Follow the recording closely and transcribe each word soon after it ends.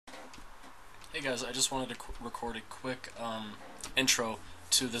Hey guys, I just wanted to record a quick intro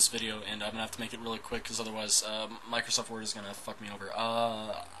to this video, and I'm gonna have to make it really quick because otherwise Microsoft Word is gonna fuck me over.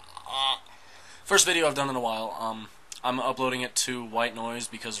 First video I've done in a while. I'm uploading it to white noise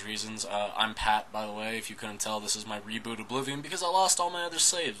because of reasons. I'm Pat, by the way. If you couldn't tell, this is my reboot Oblivion because I lost all my other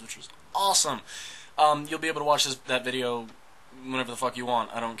saves, which was awesome. You'll be able to watch that video whenever the fuck you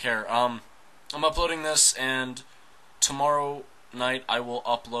want. I don't care. I'm uploading this, and tomorrow night I will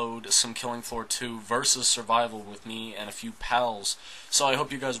upload some Killing Floor 2 versus Survival with me and a few pals. So I hope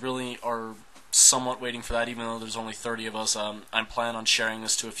you guys really are somewhat waiting for that, even though there's only 30 of us. I'm planning on sharing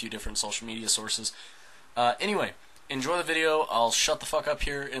this to a few different social media sources. Anyway, enjoy the video. I'll shut the fuck up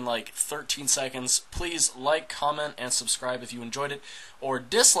here in like 13 seconds. Please like, comment, and subscribe if you enjoyed it, or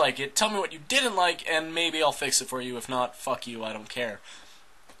dislike it. Tell me what you didn't like, and maybe I'll fix it for you. If not, fuck you, I don't care.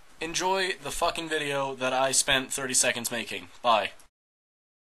 Enjoy the fucking video that I spent 30 seconds making. Bye.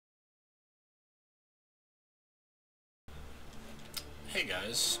 Hey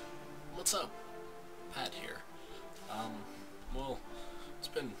guys, what's up? Pat here. Well, it's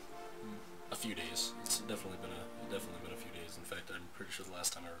been a few days. It's definitely been a few days. In fact, I'm pretty sure the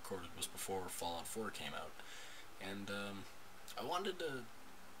last time I recorded was before Fallout 4 came out. And I wanted to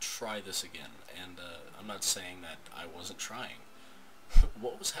try this again, and I'm not saying that I wasn't trying.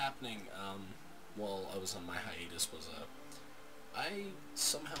 What was happening while I was on my hiatus was I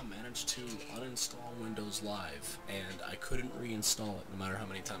somehow managed to uninstall Windows Live, and I couldn't reinstall it no matter how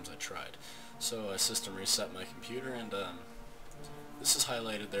many times I tried. So I system reset my computer, and this is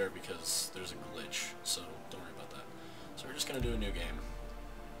highlighted there because there's a glitch, so don't worry about that. So we're just going to do a new game.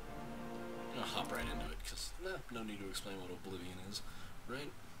 I'm going to hop right into it, because no need to explain what Oblivion is,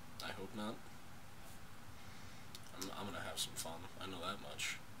 right? I hope not. I'm gonna have some fun, I know that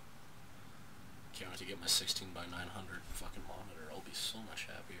much. Can't wait to get my 16 by 900 fucking monitor. I'll be so much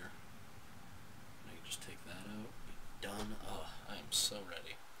happier. I can just take that out, be done. Oh, I am so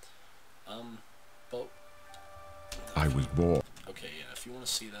ready. But I was bored. okay, yeah, if you want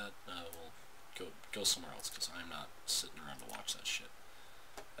to see that, we'll go somewhere else, because I'm not sitting around to watch that shit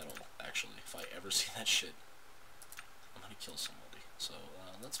at all. Actually, if I ever see that shit, I'm gonna kill somebody. So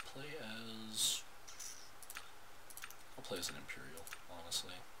let's play as... I'll play as an Imperial,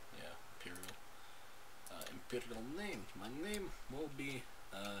 honestly. Yeah, Imperial. Imperial name. My name will be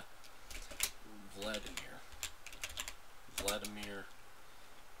Vladimir. Vladimir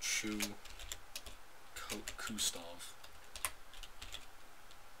Kustov.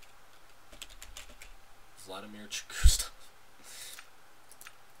 Vladimir Kustov.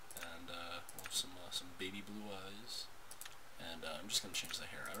 And we'll have some baby blue eyes. And I'm just gonna change the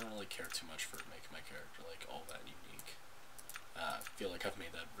hair. I don't really care too much for making my character like all that unique. I feel like I've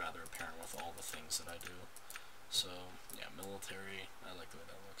made that rather apparent with all the things that I do. So, yeah, military, I like the way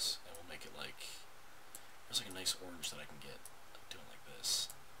that looks. And we'll make it like, there's like a nice orange that I can get doing like this.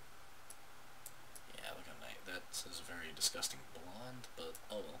 Yeah, look how nice. That is a very disgusting blonde, but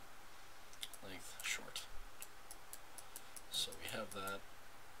oh well. Length, short. So we have that.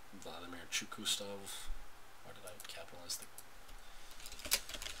 Vladimir Chukustov. Why did I capitalize the...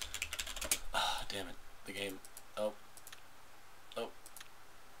 Ah, damn it. The game... Oh. Oh.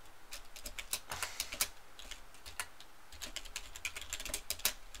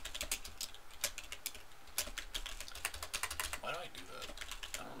 Why do I do that?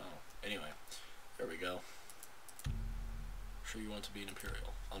 I don't know. Anyway, there we go. Sure you want to be an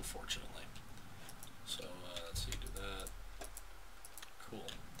Imperial, unfortunately. So, let's see, do that. Cool.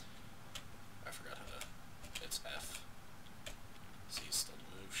 I forgot how to... It's F. See, still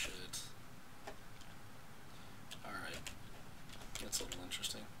move shit. Alright. That's a little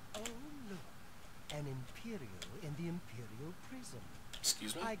interesting. Oh, look. An Imperial in the Imperial prison.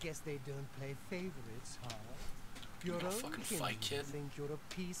 Excuse me? I guess they don't play favorites, huh? Your You own gonna fucking fight, kid? think you're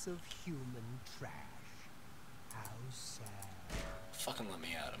a piece of human trash. How sad. Fucking let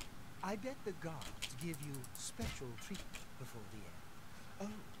me at him. I bet the guards give you special treatment before the end.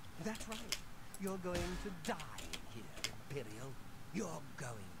 Oh, that's right. You're going to die in here, Imperial. You're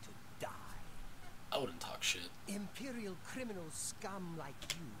going to die. I wouldn't talk shit. Imperial criminal scum like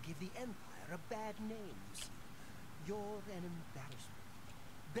you give the Empire a bad name, you see. You're an embarrassment.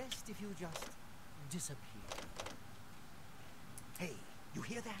 Best if you just disappear. Hey, you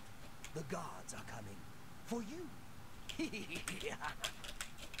hear that? The guards are coming. For you.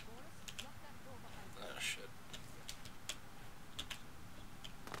 Oh, shit.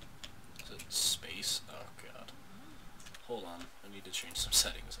 Is it space? Oh, God. Hold on. I need to change some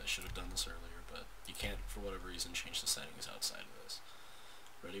settings. I should have done this earlier, but you can't, for whatever reason, change the settings outside of this.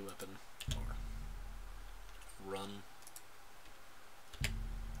 Ready weapon, or run.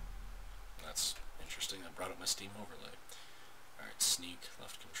 That's interesting. That brought up my Steam overlay. Alright, sneak,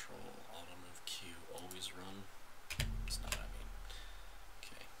 left control, auto move Q, always run. That's not what I mean.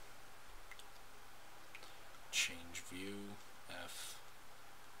 Okay. Change view, F.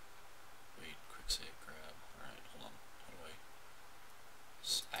 Wait, quick save, grab. Alright, hold on. How do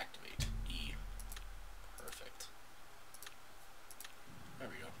I activate? E. Perfect. There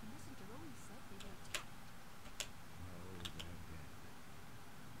we go.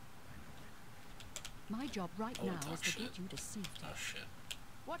 My job right Oh, now talk is to shit. get you to safety. Oh shit.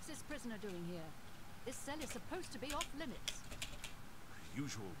 What's this prisoner doing here? This cell is supposed to be off limits.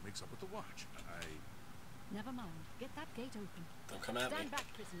 Usual mix up with the watch. Never mind. Get that gate open. Don't come at me. Stand back,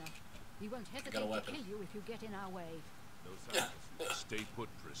 prisoner. We won't got a hesitate to weapon. kill you if you get in our way. No signs. Stay put,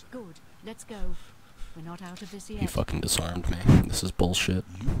 prisoner. Good. Let's go. We're not out of this yet. He fucking disarmed me. This is bullshit.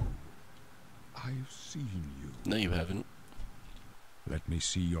 You? I've seen you. No, you haven't. Let me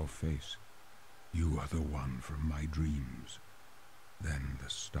see your face. You are the one from my dreams. Then the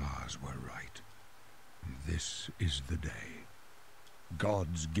stars were right. This is the day.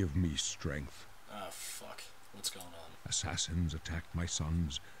 Gods give me strength. Ah, fuck. What's going on? Assassins attacked my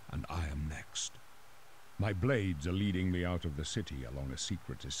sons, and I am next. My blades are leading me out of the city along a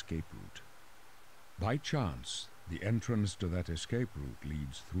secret escape route. By chance, the entrance to that escape route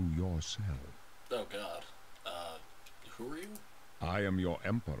leads through your cell. Oh god. Who are you? I am your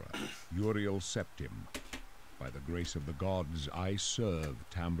emperor, Uriel Septim. By the grace of the gods, I serve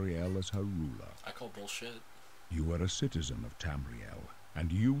Tamriel as her ruler. I call bullshit. You are a citizen of Tamriel,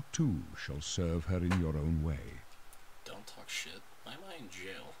 and you too shall serve her in your own way. Don't talk shit. Why am I in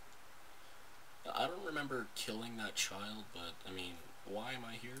jail? I don't remember killing that child, but, I mean, why am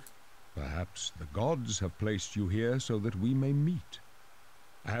I here? Perhaps the gods have placed you here so that we may meet.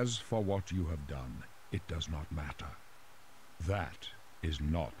 As for what you have done, it does not matter. That is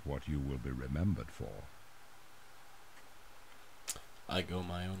not what you will be remembered for. I go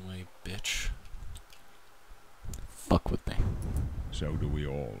my own way, bitch. Fuck with me. So do we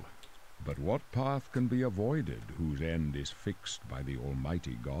all. But what path can be avoided whose end is fixed by the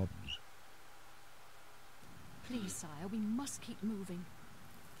almighty gods? Please, sire, we must keep moving.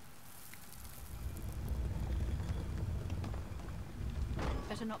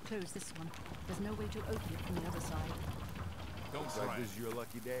 Better not close this one. There's no way to open it from the other side. Don't Looks try like it. this is your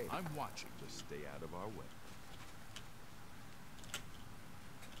lucky day. I'm watching. Just stay out of our way.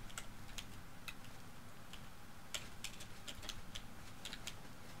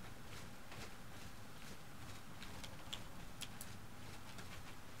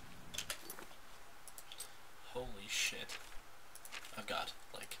 Holy shit. I've got,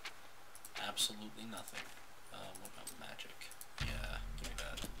 like, absolutely nothing. What about magic? Yeah, give me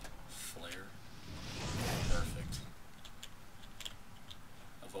that. Flare. Perfect.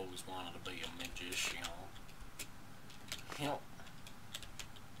 I've always wanted to be a magician. Yep.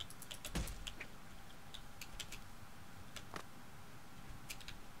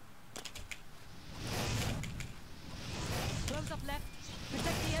 Close up left.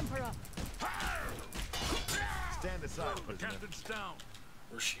 Protect the Emperor. Stand aside, The prisoner. captain's down.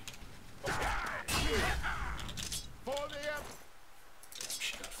 Where's she? For the Damn,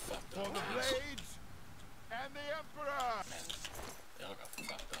 she got fucked for up. the Jeez. blades and the emperor. Man, they all got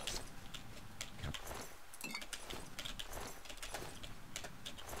fucked up.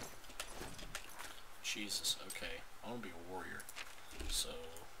 Jesus, okay. I want to be a warrior. So,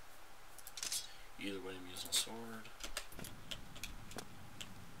 either way I'm using a sword.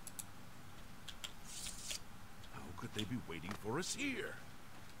 How could they be waiting for us here?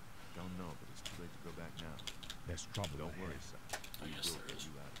 Don't know, but it's too late to go back now. There's trouble Don't worry, ahead. son. Oh, yes, We'll there get is.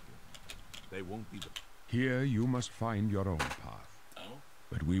 you out of here. They won't be the... Here you must find your own path. Oh?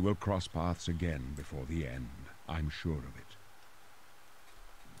 But we will cross paths again before the end. I'm sure of it.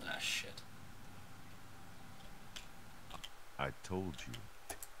 Ah, shit. I told you.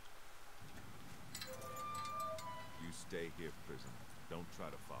 You stay here, prisoner. Don't try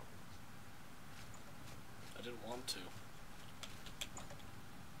to follow us. I didn't want to.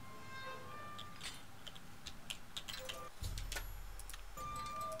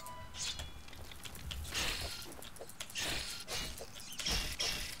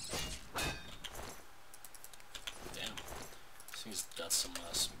 Damn. This thing's got some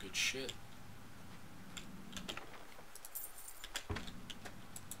good shit.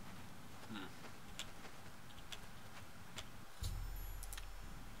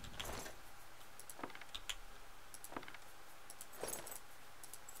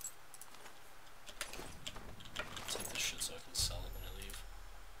 Take this shit so I can sell it when I leave.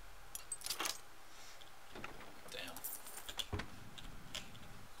 Damn.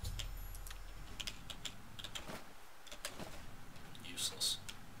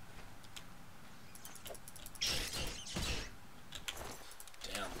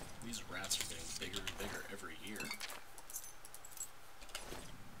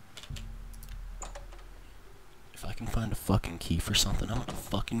 can find a fucking key for something, I'm gonna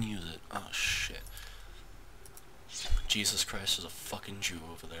fucking use it. Oh shit. Jesus Christ, there's a fucking Jew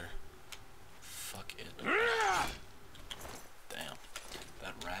over there. Fuck it. Damn.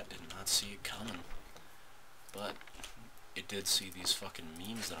 That rat did not see it coming. But it did see these fucking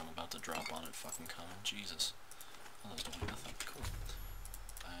memes that I'm about to drop on it fucking coming. Jesus. Oh, those don't mean nothing. Cool.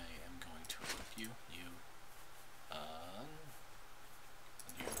 I am going to equip you. And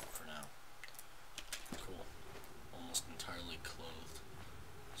you for now. Cool. Almost entirely clothed.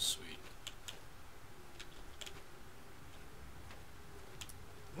 Sweet.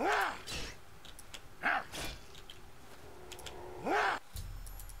 Ah,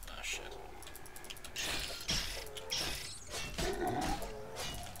 shit.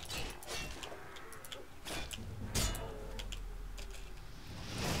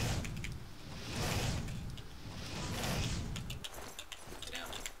 Damn.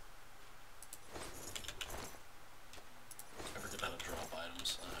 I forget how to drop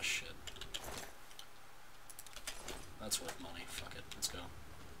items. Ah, shit. That's worth money. Fuck it. Let's go.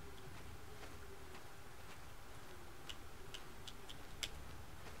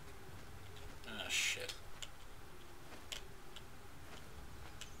 Ah, shit.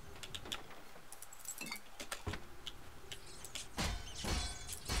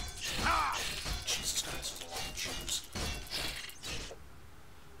 Jesus Christ, there's a lot of Jews.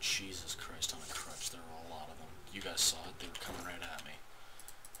 Jesus Christ on a crutch, there were a lot of them. You guys saw it, they were coming right at me.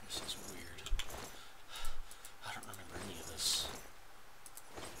 This is weird. I don't remember any of this.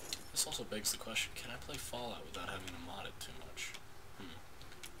 This also begs the question, can I play Fallout without having to mod it too much? I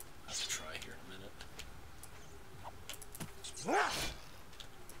have to try here in a minute.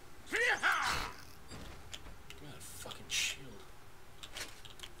 Give me that fucking shield.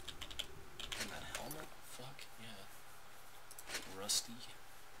 And that helmet? Fuck, yeah. Rusty.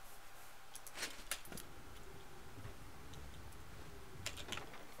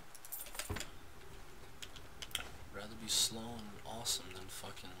 Rather be slow and awesome than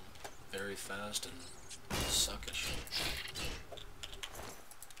fucking very fast and suckish.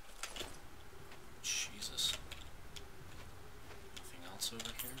 Jesus. Anything else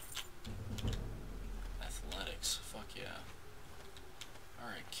over here? Athletics. Fuck yeah.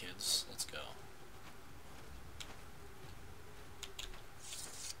 Alright, kids, let's go.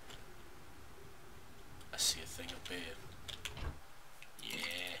 I see a thing of bed.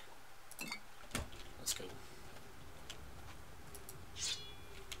 Yeah. Let's go.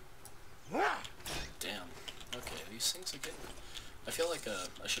 Damn. Okay, these things are getting... I feel like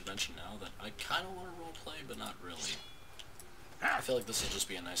I should mention now that I kind of want to roleplay, but not really. I feel like this will just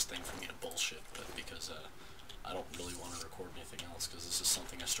be a nice thing for me to bullshit with, because I don't really want to record anything else, because this is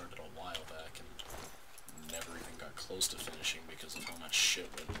something I started a while back and never even got close to finishing because of how much shit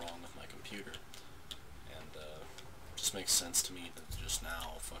went wrong with my computer. And it just makes sense to me to just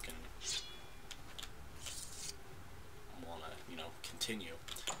now fucking want to, you know, continue.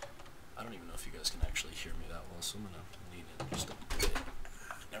 I don't even know if you guys can actually hear me that well, so I'm gonna lean in just a bit.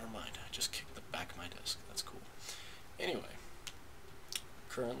 Never mind, I just kicked the back of my desk. That's cool. Anyway,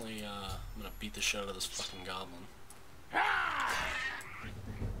 currently, I'm gonna beat the shit out of this fucking goblin. What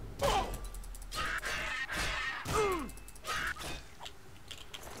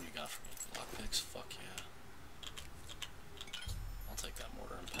do you got for me? Lockpicks? Fuck yeah. I'll take that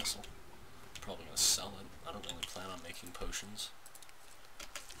mortar and pestle. Probably gonna sell it. I don't really plan on making potions.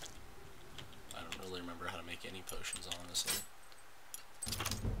 I don't really remember how to make any potions, honestly.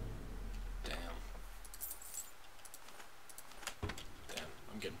 Damn. Damn,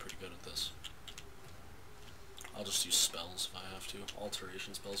 I'm getting pretty good at this. I'll just use spells if I have to.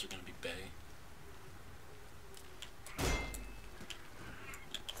 Alteration spells are gonna be bae.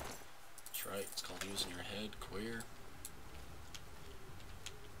 That's right, it's called using your head, queer.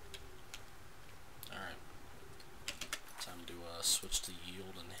 Alright. Time to switch to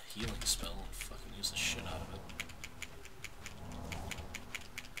yield and healing spell and fucking use the shit out of it.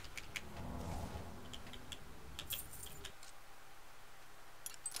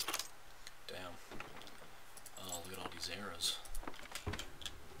 Damn. Oh, look at all these arrows.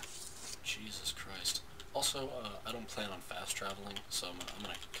 Jesus Christ. Also, I don't plan on fast traveling, so I'm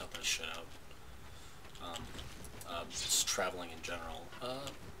gonna cut that shit out. Just traveling in general.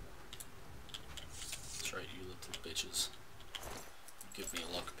 That's right, you little bitches. Give me a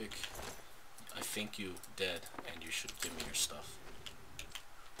lockpick. I think you dead, and you should give me your stuff.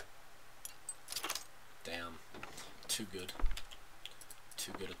 Damn. Too good.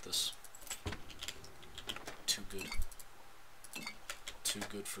 Too good at this. Too good. Too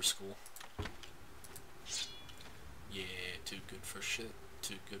good for school. Yeah, too good for shit.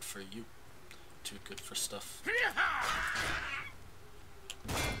 Too good for you. too good for stuff.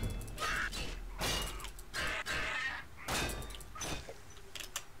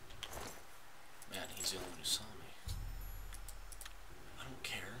 Man, he's the only one who saw me. I don't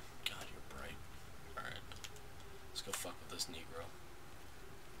care. God, you're bright. Alright. Let's go fuck with this Negro.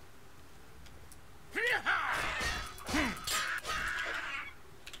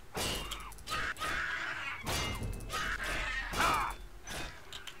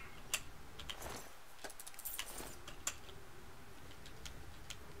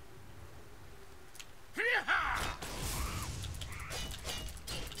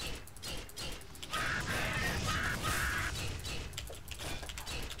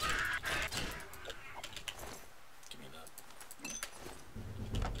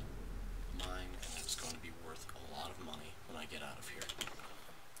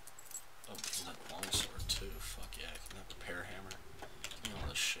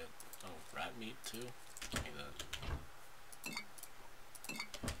 Too? Give me that.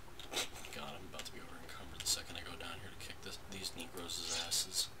 God, I'm about to be over encumbered the second I go down here to kick these Negroes'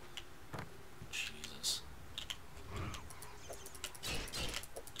 asses. Jesus.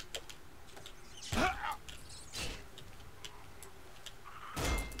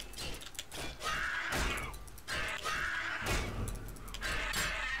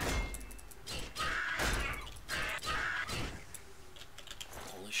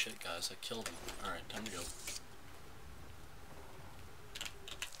 Holy shit, guys, I killed him. Alright, time to go.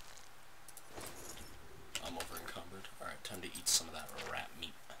 I'm over encumbered. Alright, time to eat some of that rat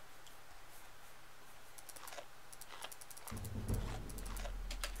meat.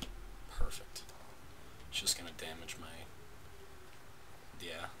 Perfect. It's just gonna damage my...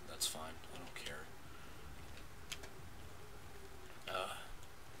 Yeah, that's fine. I don't care.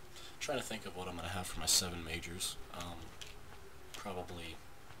 Trying to think of what I'm gonna have for my 7 majors. Probably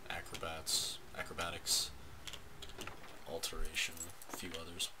acrobatics, alteration, a few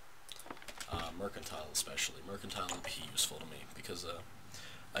others. Mercantile especially. Mercantile would be useful to me because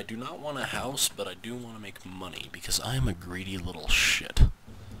I do not want a house, but I do want to make money because I am a greedy little shit.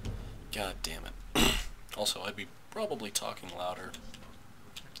 God damn it. Also, I'd be probably talking louder.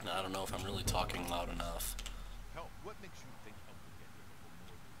 And I don't know if I'm really talking loud enough. Help, what makes you think help will get here before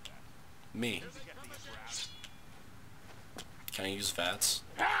more than that? Me. Can I use VATS?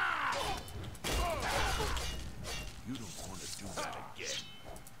 You don't want to do that again.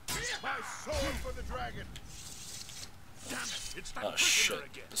 My sword for the dragon. Damn it, it's that Oh shit,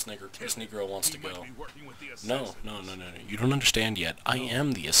 again. this Negro wants to go. No. No, you don't understand yet. I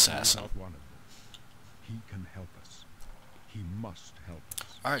am the assassin. Not one of them. He can help us. He must help us.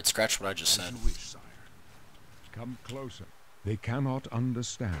 Alright, scratch what I just said. As you wish, sire. Come closer. They cannot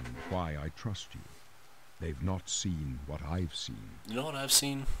understand why I trust you. They've not seen what I've seen. You know what I've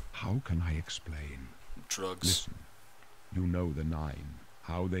seen? How can I explain? Drugs. Listen. You know the 9.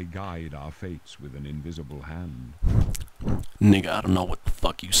 How they guide our fates with an invisible hand. Nigga, I don't know what the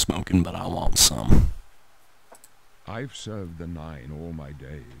fuck you smoking, but I want some. I've served the 9 all my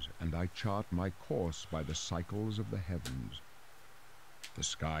days, and I chart my course by the cycles of the heavens. The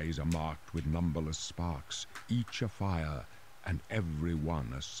skies are marked with numberless sparks, each a fire, and every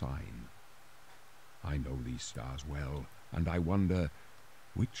one a sign. I know these stars well, and I wonder,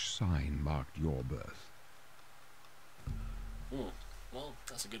 which sign marked your birth? Well,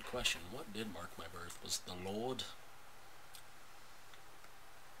 that's a good question. What did mark my birth? Was the Lord?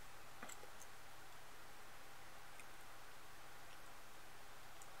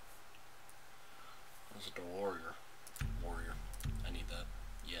 Was it the warrior? Warrior. I need that.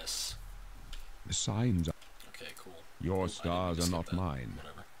 Yes. The signs are... Okay, cool. Your Oop, I stars didn't are mean to not skip that. mine.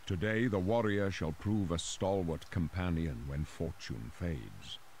 Whatever. Today the warrior shall prove a stalwart companion when fortune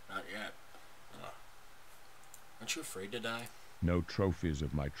fades. Not yet. Aren't you afraid to die? No trophies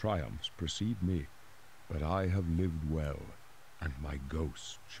of my triumphs precede me, but I have lived well, and my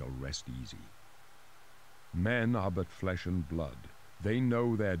ghost shall rest easy. Men are but flesh and blood. They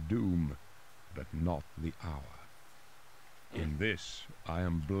know their doom, but not the hour. In this, I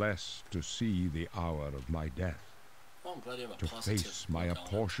am blessed to see the hour of my death, Well, I'm glad you have a to positive face my look on it.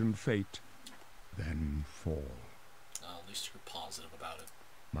 apportioned fate, then fall. At least you're positive about it.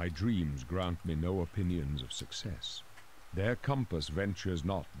 My dreams grant me no opinions of success. Their compass ventures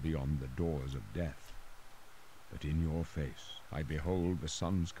not beyond the doors of death. But in your face I behold the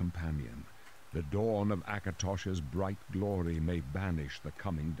sun's companion. The dawn of Akatosh's bright glory may banish the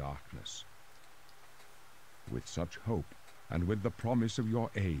coming darkness. With such hope, and with the promise of your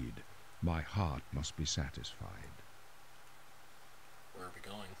aid, my heart must be satisfied. Where are we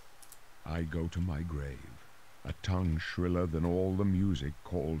going? I go to my grave. A tongue shriller than all the music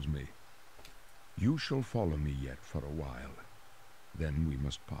calls me. You shall follow me yet for a while. Then we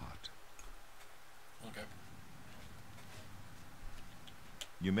must part. Okay.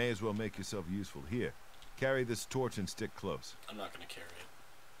 You may as well make yourself useful. Here, carry this torch and stick close. I'm not gonna carry it.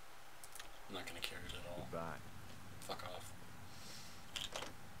 I'm not gonna carry it at all. Goodbye. Fuck off.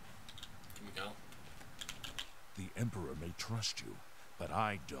 Can we go? The Emperor may trust you, but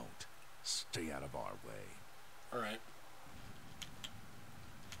I don't. Stay out of our way. Alright.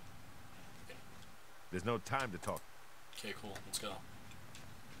 There's no time to talk. Okay, cool. Let's go.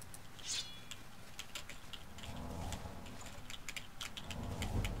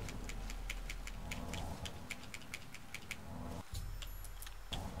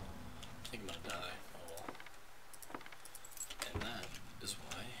 I think I'm gonna die. Oh well. And that is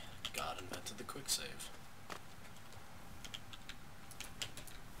why God invented the quick save.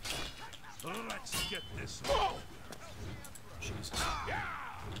 Let's get this on. Jesus.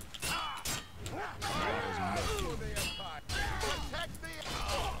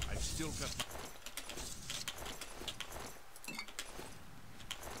 I've still got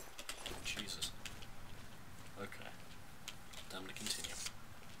Jesus. Okay. Time to continue.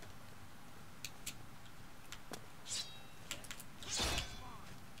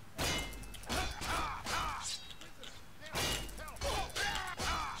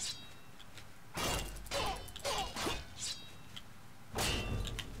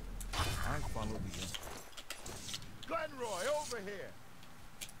 I follow the Emperor. Glenroy, over here.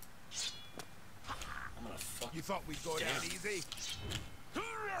 I'm gonna fuck You thought we'd go down easy?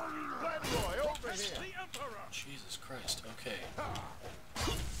 Glenroy, over here. The Emperor! Jesus Christ, okay.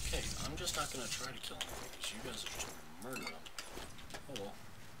 Okay, I'm just not gonna try to kill anything, because you guys are just gonna murder them. Oh well.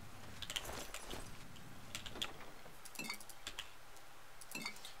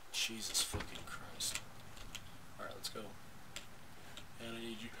 Jesus fucking Christ. Alright, let's go. And I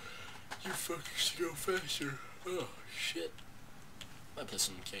need you fuckers to go faster. Oh, shit. Might play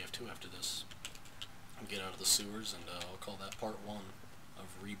some KF2 after this. I'll get out of the sewers, and I'll call that part 1 of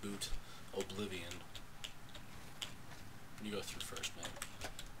Reboot Oblivion. You go through first, man.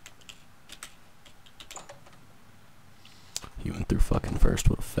 You went through fucking first,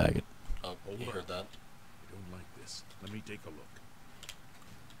 what a faggot. Oh, you heard that. I don't like this. Let me take a look.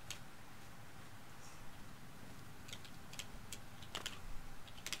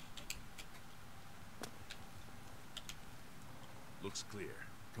 Looks clear.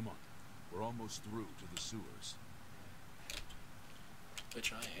 Come on. We're almost through to the sewers.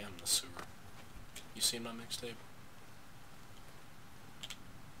 Bitch, I am the sewer. You seen my mixtape?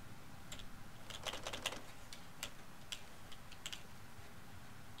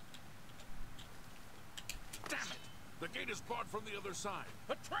 Damn it! The gate is barred from the other side.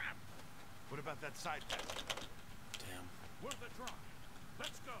 A trap! What about that side passage? Damn. We're the drive.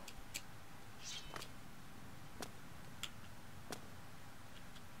 Let's go.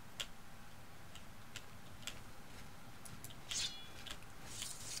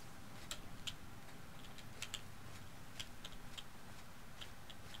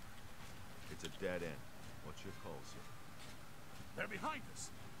 It's a dead end. What's your call, sir? They're behind us.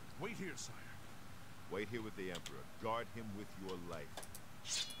 Wait here, sire. Wait here with the Emperor. Guard him with your life.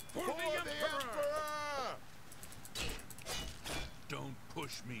 For the Emperor! Don't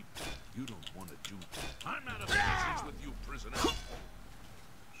push me. You don't want to do that. I'm out of patience with you, prisoner.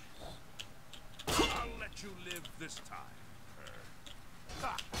 I'll let you live this time.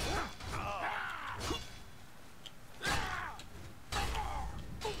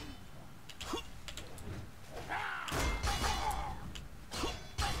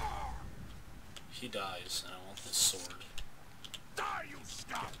 He dies, and I want this sword. Die, you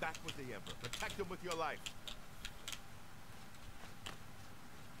scum! Back with the Emperor. Protect him with your life.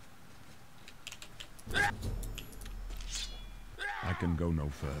 I can go no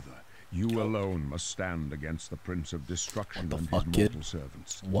further. You alone must stand against the Prince of Destruction What the and fuck, his kid? mortal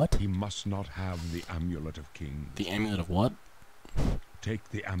servants. What? He must not have the Amulet of Kings. The amulet of what? Take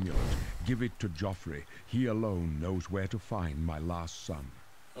the amulet. Give it to Joffrey. He alone knows where to find my last son.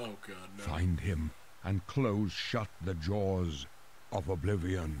 Oh god, no. Find him and close shut the jaws of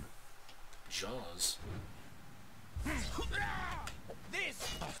oblivion. Jaws?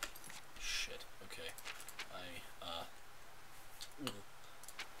 This! Shit, okay.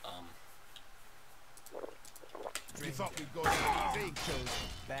 You thought we'd go down easy? Chose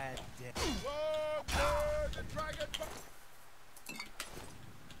a bad day. Whoa, whoa, the dragon!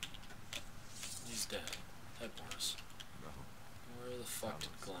 He's dead. Head Boris. No. Where the fuck did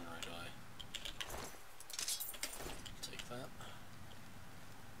Glenroy die? Take that.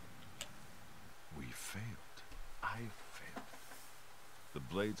 We failed. I failed. The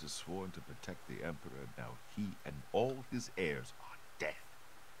Blades are sworn to protect the Emperor. Now he and all his heirs are dead.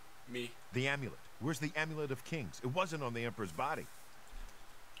 Me? The amulet. Where's the amulet of kings? It wasn't on the Emperor's body.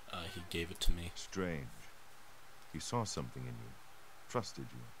 He gave it to me. Strange. He saw something in you. Trusted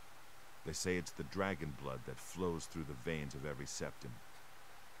you. They say it's the dragon blood that flows through the veins of every septim.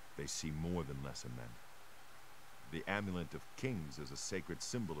 They see more than lesser men. The amulet of kings is a sacred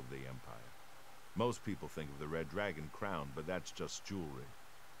symbol of the Empire. Most people think of the red dragon crown, but that's just jewelry.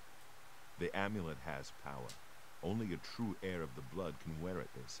 The amulet has power. Only a true heir of the blood can wear it,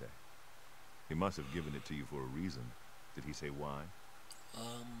 they say. He must have given it to you for a reason. Did he say why?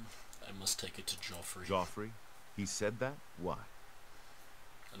 I must take it to Joffrey. Joffrey? He said that? Why?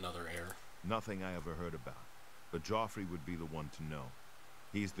 Another heir. Nothing I ever heard about. But Joffrey would be the one to know.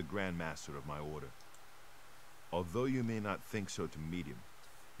 He's the Grand Master of my order. Although you may not think so to meet him,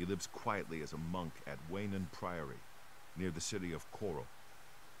 he lives quietly as a monk at Waynon Priory, near the city of Coral.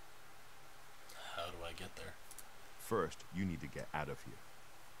 How do I get there? First, you need to get out of here.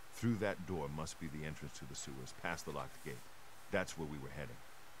 Through that door must be the entrance to the sewers, past the locked gate. That's where we were heading.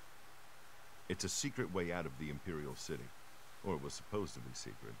 It's a secret way out of the Imperial City. Or it was supposed to be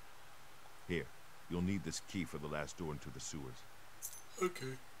secret. Here, you'll need this key for the last door into the sewers.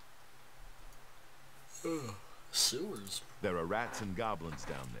 Okay. Sewers? There are rats and goblins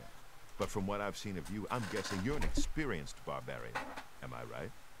down there. But from what I've seen of you, I'm guessing you're an experienced barbarian. Am I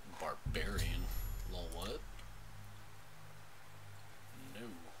right? Barbarian? Lol, what? No.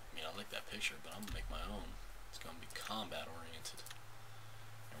 I mean, I like that picture, but I'm gonna make my own. It's gonna be combat oriented.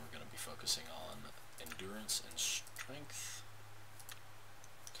 And we're gonna be focusing on endurance and strength.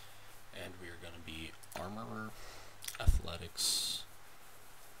 And we are gonna be armorer, athletics.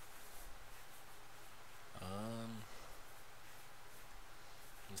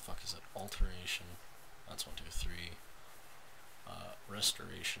 What the fuck is it? Alteration. That's 1, 2, 3.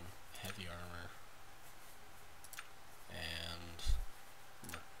 Restoration, heavy armor, and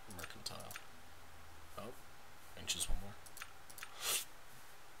mercantile. Oh, and choose one more.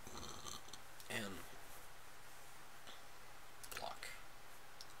 And block.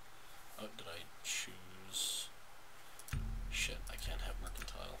 Oh, did I choose? Shit, I can't have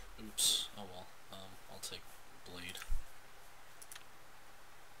mercantile. Oops. Oh well. I'll take blade.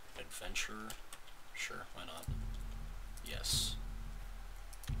 Adventurer? Sure, why not? Yes.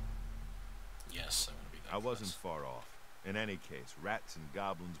 Yes, I want to be that I wasn't class. far off. In any case, rats and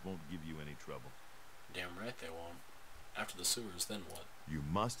goblins won't give you any trouble. Damn right they won't. After the sewers, then what? You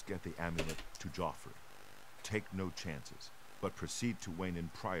must get the amulet to Joffrey. Take no chances, but proceed to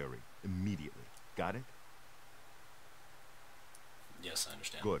Waynon Priory immediately. Got it? Yes, I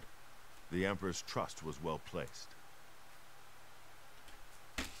understand. Good. The Emperor's trust was well placed.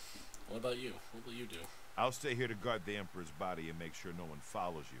 What about you? What will you do? I'll stay here to guard the Emperor's body and make sure no one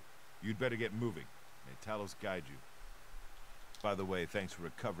follows you. You'd better get moving. May Talos guide you. By the way, thanks for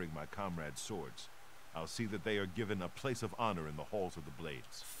recovering my comrades' swords. I'll see that they are given a place of honor in the halls of the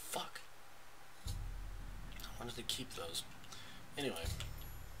Blades. Fuck. I wanted to keep those. Anyway.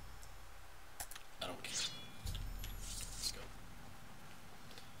 I don't care. Let's go.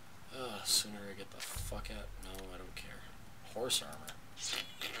 Sooner I get the fuck out. No, I don't care. Horse armor.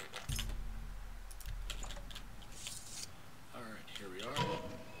 Alright, here we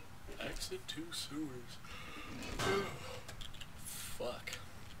are. Exit to sewers. Fuck.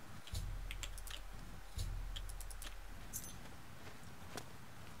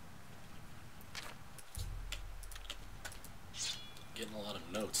 Getting a lot of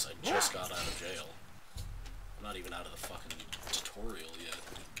notes. I just got out of jail. I'm not even out of the fucking tutorial yet.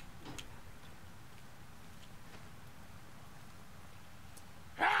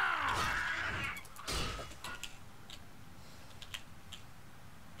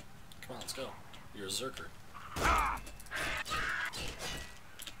 Come on, let's go. You're a Zerker.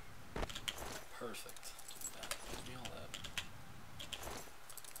 Perfect. Give me all that.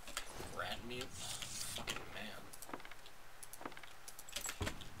 Rat meat? Fucking man.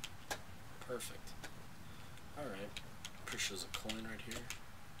 Perfect. Alright. Pretty sure there's a coin right here.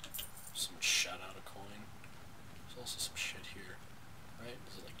 Someone shot out a coin. There's also some shit here. Right?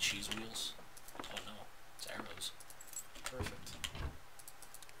 Is it like cheese wheels? Oh no. It's arrows. Perfect.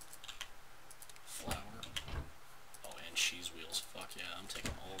 Flour. Oh, and cheese wheels. Fuck yeah, I'm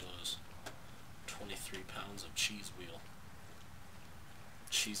taking all those. 23 pounds of cheese wheel.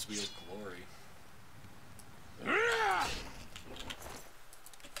 Cheese wheel glory.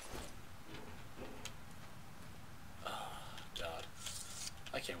 God.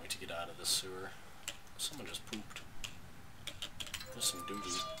 I can't wait to get out of this sewer. Someone just pooped. There's some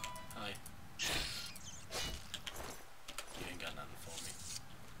doo-doo. Hi. You ain't got nothing for me.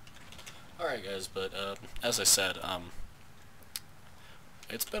 Alright guys, but as I said,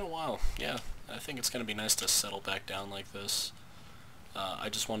 it's been a while. Yeah, I think it's going to be nice to settle back down like this. I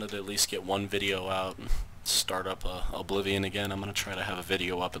just wanted to at least get one video out and start up Oblivion again. I'm going to try to have a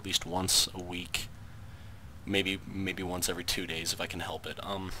video up at least once a week. Maybe once every 2 days if I can help it.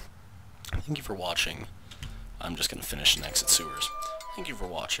 Thank you for watching. I'm just going to finish and exit sewers. Thank you for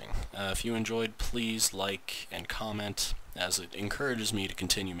watching. If you enjoyed, please like and comment, as it encourages me to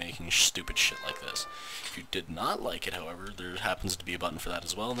continue making stupid shit like this. If you did not like it, however, there happens to be a button for that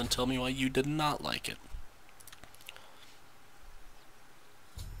as well, then tell me why you did not like it.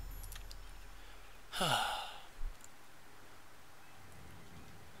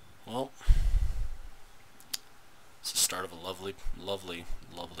 Well, it's the start of a lovely,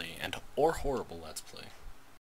 and or horrible Let's Play.